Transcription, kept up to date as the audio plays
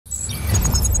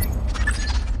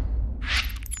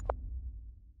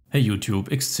Hey YouTube,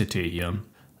 XCT here.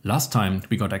 Last time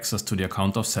we got access to the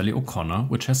account of Sally O'Connor,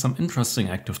 which has some interesting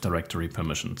Active Directory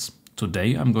permissions.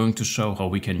 Today I'm going to show how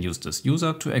we can use this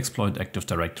user to exploit Active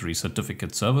Directory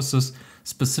certificate services,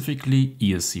 specifically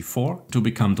ESC4, to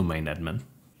become domain admin.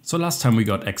 So last time we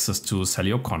got access to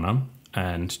Sally O'Connor,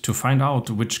 and to find out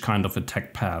which kind of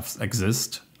attack paths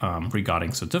exist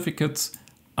regarding certificates,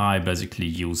 I basically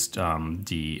used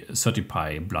the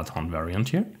Certipy Bloodhound variant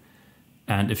here.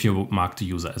 And if you mark the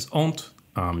user as owned,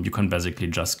 you can basically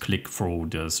just click through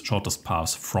the shortest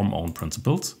paths from owned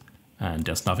principles. And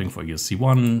there's nothing for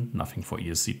ESC1, nothing for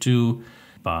ESC2.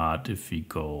 But if we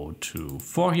go to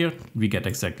 4 here, we get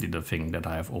exactly the thing that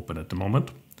I have open at the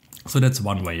moment. So that's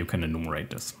one way you can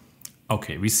enumerate this.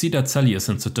 Okay, we see that Sally is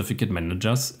in Certificate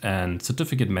Managers, and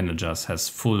Certificate Managers has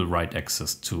full write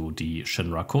access to the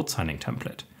Shinra code signing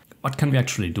template. What can we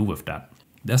actually do with that?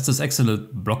 There's this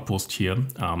excellent blog post here,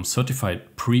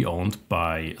 certified pre-owned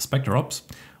by SpectreOps,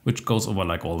 which goes over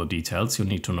like all the details you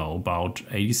need to know about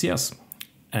ADCS.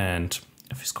 And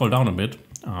if you scroll down a bit,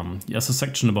 there's a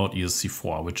section about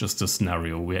ESC4, which is the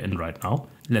scenario we're in right now.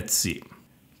 Let's see.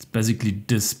 It's basically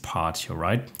this part here,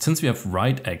 right? Since we have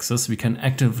write access, we can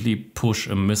actively push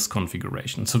a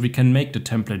misconfiguration. So we can make the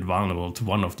template vulnerable to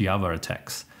one of the other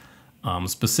attacks.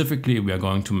 Specifically, we are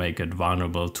going to make it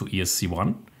vulnerable to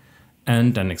ESC1.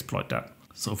 And then exploit that.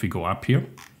 So if we go up here,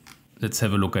 let's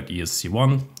have a look at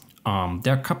ESC1.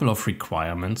 There are a couple of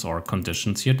requirements or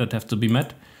conditions here that have to be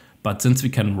met. But since we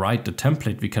can write the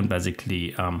template, we can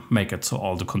basically make it so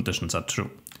all the conditions are true.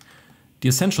 The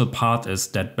essential part is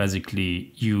that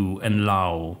basically you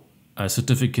allow a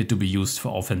certificate to be used for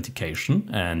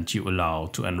authentication and you allow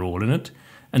to enroll in it.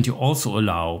 And you also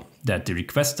allow that the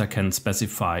requester can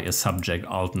specify a subject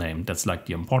alt name. That's like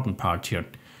the important part here.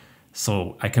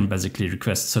 So I can basically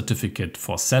request certificate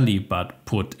for Sally, but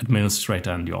put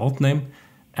administrator in the alt name,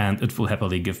 and it will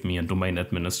happily give me a domain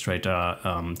administrator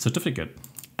certificate.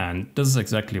 And this is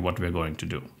exactly what we're going to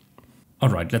do. All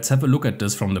right, let's have a look at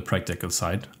this from the practical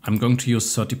side. I'm going to use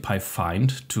Certipy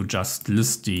find to just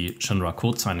list the Shinra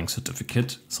code signing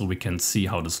certificate so we can see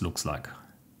how this looks like.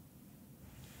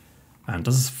 And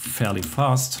this is fairly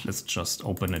fast. Let's just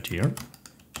open it here.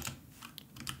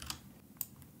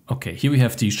 Okay, here we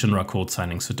have the Shinra code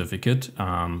signing certificate.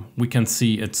 We can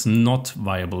see it's not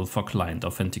viable for client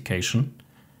authentication.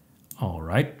 All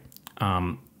right.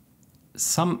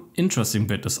 Some interesting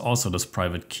bit is also this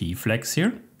private key flags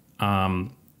here.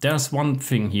 There's one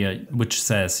thing here which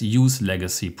says use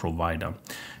legacy provider.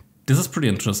 This is pretty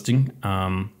interesting.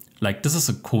 Like this is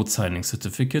a code signing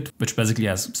certificate, which basically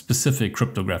has specific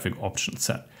cryptographic options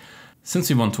set.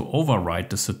 Since we want to overwrite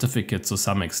the certificate to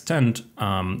some extent,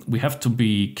 we have to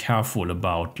be careful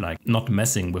about like not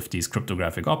messing with these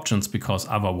cryptographic options because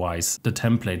otherwise the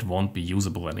template won't be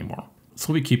usable anymore.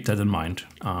 So we keep that in mind.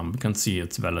 We can see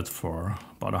it's valid for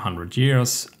about 100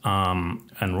 years.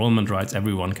 Enrollment rights,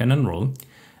 everyone can enroll,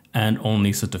 and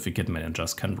only certificate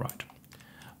managers can write.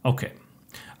 Okay,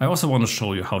 I also want to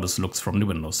show you how this looks from the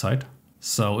Windows side.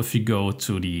 So if you go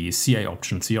to the CA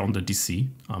options here on the DC,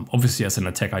 obviously as an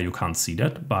attacker you can't see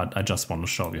that, but I just want to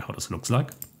show you how this looks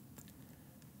like.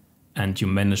 And you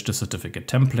manage the certificate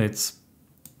templates.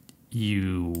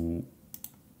 You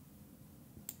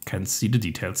can see the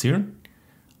details here,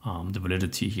 the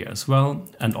validity here as well,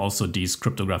 and also these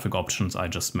cryptographic options I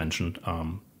just mentioned.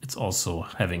 It's also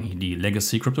having the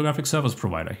legacy cryptographic service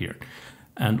provider here.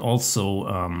 And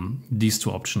also these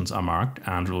two options are marked,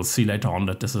 and we'll see later on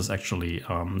that this is actually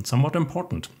somewhat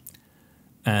important.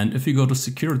 And if you go to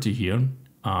security here,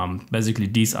 basically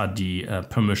these are the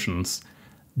permissions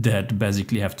that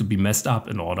basically have to be messed up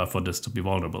in order for this to be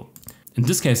vulnerable. In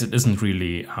this case, it isn't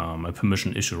really a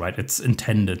permission issue, right? It's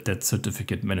intended that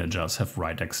certificate managers have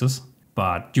write access,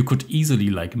 but you could easily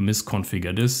like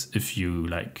misconfigure this if you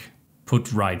like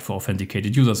put write for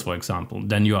authenticated users, for example.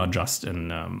 Then you are just in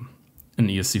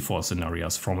ESC4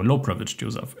 scenarios from a low privileged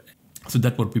user. So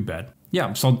that would be bad.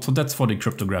 Yeah, so that's for the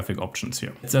cryptographic options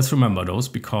here. Let's remember those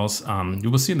because you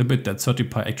will see in a bit that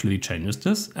Certipy actually changes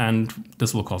this and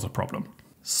this will cause a problem.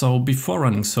 So before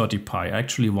running Certipy, I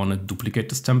actually want to duplicate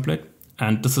this template.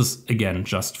 And this is again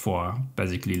just for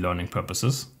basically learning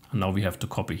purposes. And now we have to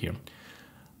copy here.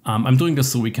 I'm doing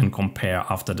this so we can compare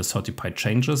after the Certipy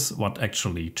changes what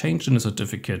actually changed in the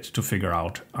certificate to figure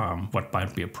out what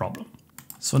might be a problem.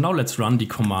 So now let's run the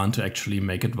command to actually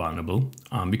make it vulnerable.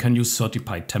 We can use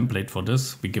Certipy template for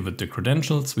this. We give it the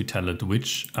credentials, we tell it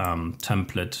which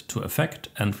template to affect,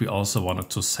 and we also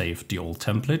wanted to save the old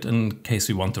template in case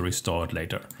we want to restore it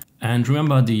later. And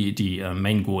remember the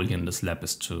main goal here in this lab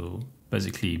is to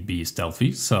basically be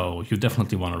stealthy. So you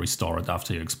definitely want to restore it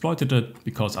after you exploited it,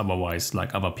 because otherwise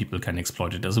like other people can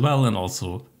exploit it as well, and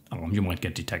also you might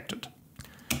get detected.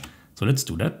 So let's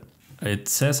do that. It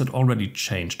says it already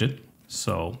changed it.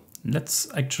 So let's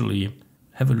actually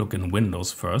have a look in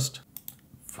Windows first.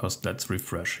 First, let's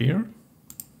refresh here.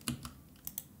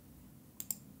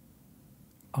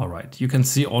 All right, you can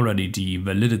see already the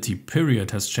validity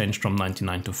period has changed from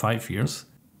 99 to 5 years.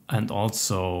 And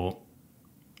also,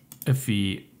 if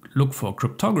we look for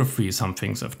cryptography, some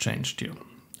things have changed here.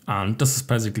 And this is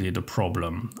basically the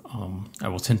problem I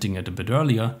was hinting at a bit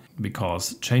earlier,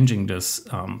 because changing this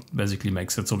basically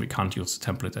makes it so we can't use the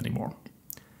template anymore.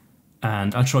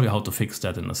 And I'll show you how to fix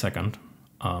that in a second.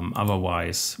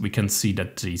 Otherwise, we can see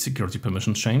that the security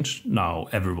permissions changed. Now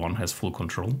everyone has full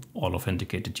control, all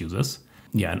authenticated users.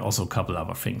 Yeah, and also a couple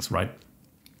other things, right?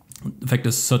 The fact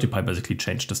is, Certipy basically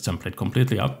changed this template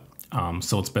completely up.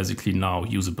 So it's basically now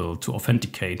usable to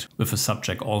authenticate with a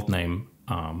subject alt name,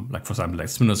 like for example,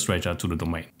 administrator to the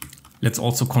domain. Let's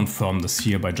also confirm this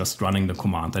here by just running the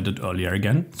command I did earlier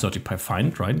again, certipy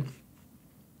find, right?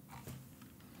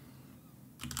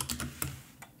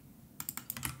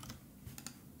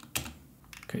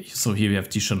 Okay, so here we have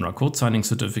the Shinra code signing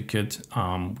certificate.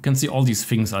 We can see all these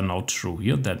things are now true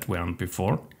here that weren't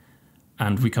before.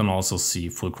 And we can also see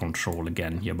full control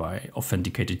again here by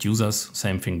authenticated users.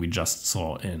 Same thing we just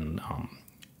saw in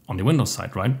on the Windows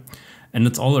side, right? And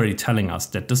it's already telling us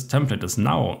that this template is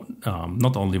now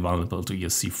not only vulnerable to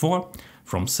ESC4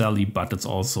 from Sally, but it's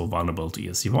also vulnerable to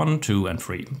ESC1, 2, and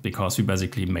 3, because we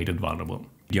basically made it vulnerable.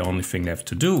 The only thing left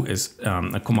to do is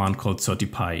a command called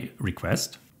certipy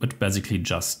request, which basically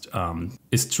just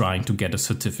is trying to get a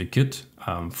certificate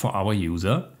for our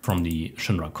user from the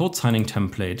Shinra code signing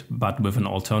template, but with an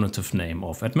alternative name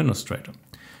of administrator.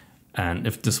 And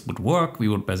if this would work, we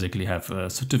would basically have a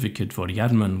certificate for the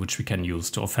admin, which we can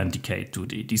use to authenticate to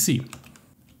the DC.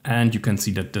 And you can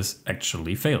see that this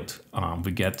actually failed.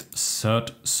 We get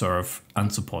cert serve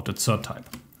unsupported cert type.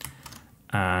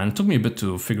 And it took me a bit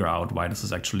to figure out why this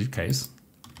is actually the case.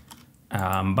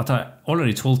 But I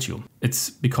already told you, it's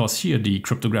because here the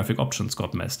cryptographic options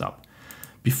got messed up.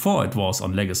 Before it was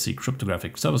on legacy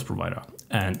cryptographic service provider,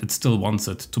 and it still wants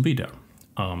it to be there.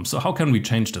 So how can we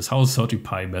change this? How is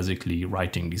Certipy basically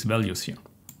writing these values here?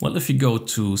 Well, if you go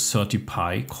to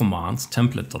certipy commands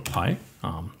template.py,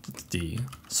 that's the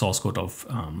source code of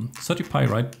Certipy,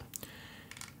 right?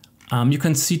 You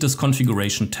can see this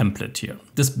configuration template here.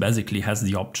 This basically has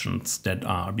the options that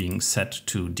are being set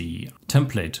to the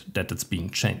template that it's being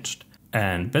changed.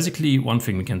 And basically one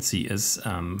thing we can see is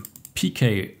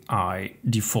PKI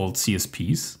default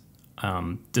CSPs.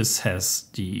 This has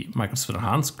the Microsoft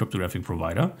Enhanced Cryptographic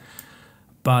Provider.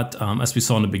 But as we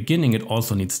saw in the beginning, it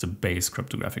also needs the base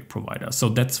cryptographic provider. So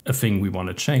that's a thing we want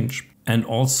to change. And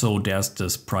also there's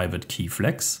this private key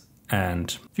flex.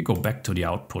 And if you go back to the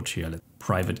output here,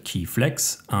 private key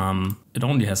flex, it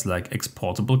only has like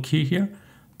exportable key here,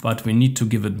 but we need to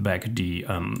give it back the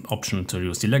option to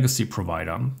use the legacy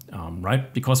provider,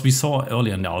 right? Because we saw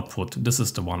earlier in the output, this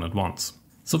is the one it wants.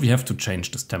 So we have to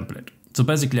change this template. So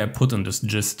basically I put in this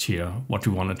gist here what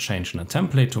we want to change in a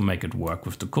template to make it work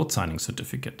with the code signing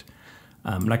certificate.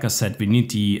 Like I said, we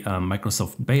need the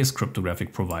Microsoft base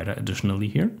cryptographic provider additionally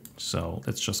here. So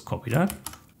let's just copy that.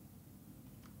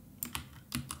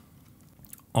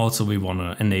 Also, we want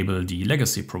to enable the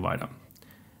legacy provider.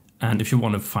 And if you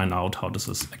want to find out how this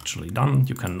is actually done,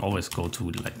 you can always go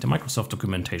to like the Microsoft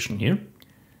documentation here.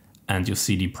 And you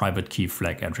see the private key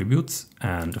flag attributes.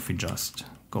 And if we just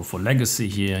go for legacy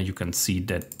here, you can see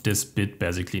that this bit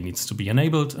basically needs to be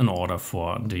enabled in order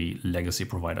for the legacy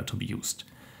provider to be used.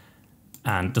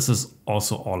 And this is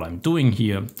also all I'm doing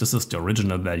here. This is the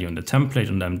original value in the template,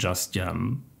 and I'm just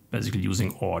basically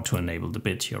using OR to enable the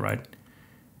bit here, right?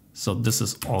 So this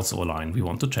is also a line we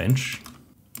want to change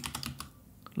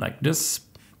like this.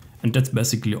 And that's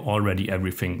basically already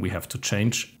everything we have to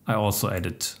change. I also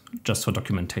added, just for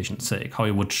documentation's sake, how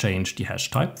you would change the hash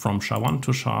type from SHA-1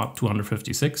 to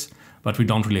SHA-256, but we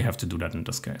don't really have to do that in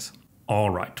this case.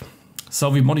 All right, so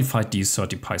we modified the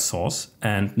Certipy source,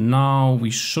 and now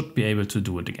we should be able to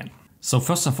do it again. So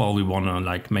first of all, we want to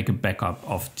like make a backup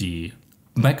of the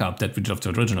backup that we did of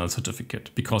the original certificate,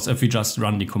 because if we just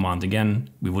run the command again,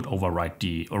 we would overwrite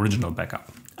the original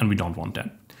backup, and we don't want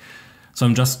that. So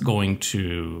I'm just going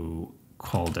to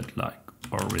call that like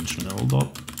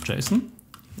original.json.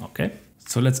 Okay,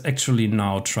 so let's actually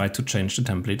now try to change the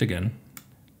template again.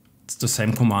 It's the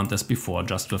same command as before,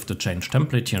 just with the change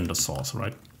template here in the source,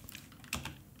 right?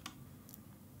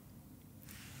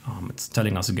 It it's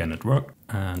telling us again it worked.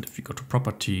 And if you go to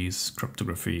properties,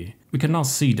 cryptography, we can now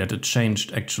see that it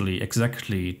changed actually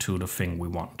exactly to the thing we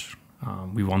want.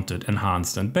 We wanted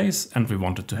enhanced and base, and we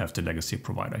wanted to have the legacy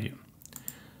provider here.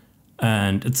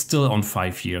 And it's still on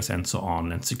 5 years and so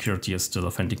on, and security is still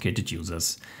authenticated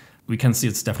users. We can see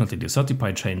it's definitely the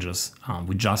Certipy changes.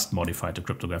 We just modified the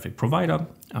cryptographic provider,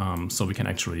 so we can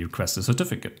actually request a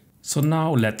certificate. So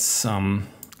now let's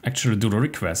actually do the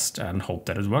request and hope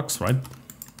that it works, right?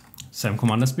 Same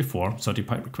command as before,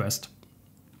 Certipy request.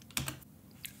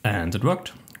 And it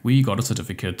worked. We got a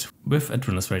certificate with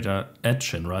administrator at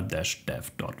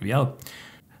shinra-dev.vl.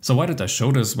 So why did I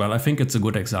show this? Well, I think it's a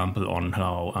good example on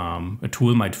how a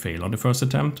tool might fail on the first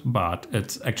attempt, but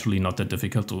it's actually not that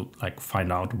difficult to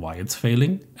find out why it's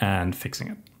failing and fixing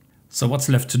it. So what's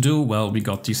left to do? Well, we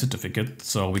got the certificate,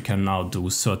 so we can now do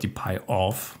Certipy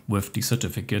auth with the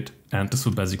certificate, and this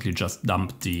will basically just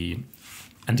dump the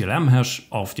NTLM hash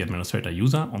of the administrator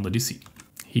user on the DC.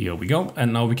 Here we go,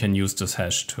 and now we can use this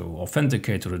hash to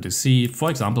authenticate to the DC. For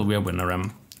example, we are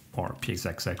WinRM or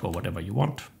pxexec or whatever you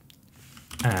want.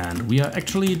 And we are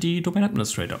actually the domain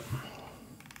administrator.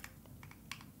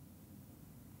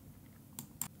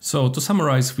 So to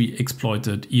summarize, we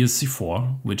exploited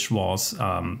ESC4, which was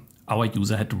our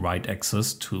user had the right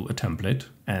access to a template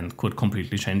and could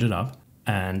completely change it up.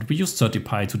 And we used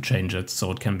Certipy to change it so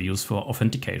it can be used for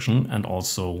authentication. And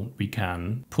also we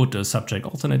can put a subject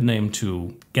alternate name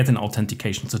to get an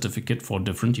authentication certificate for a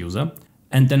different user.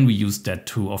 And then we use that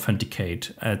to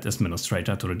authenticate as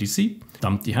administrator to the DC,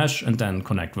 dump the hash, and then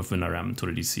connect with WinRM to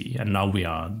the DC. And now we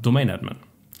are domain admin.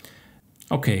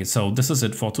 Okay, so this is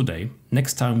it for today.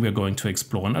 Next time we are going to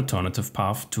explore an alternative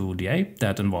path to DA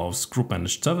that involves group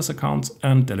managed service accounts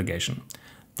and delegation.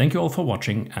 Thank you all for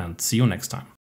watching and see you next time.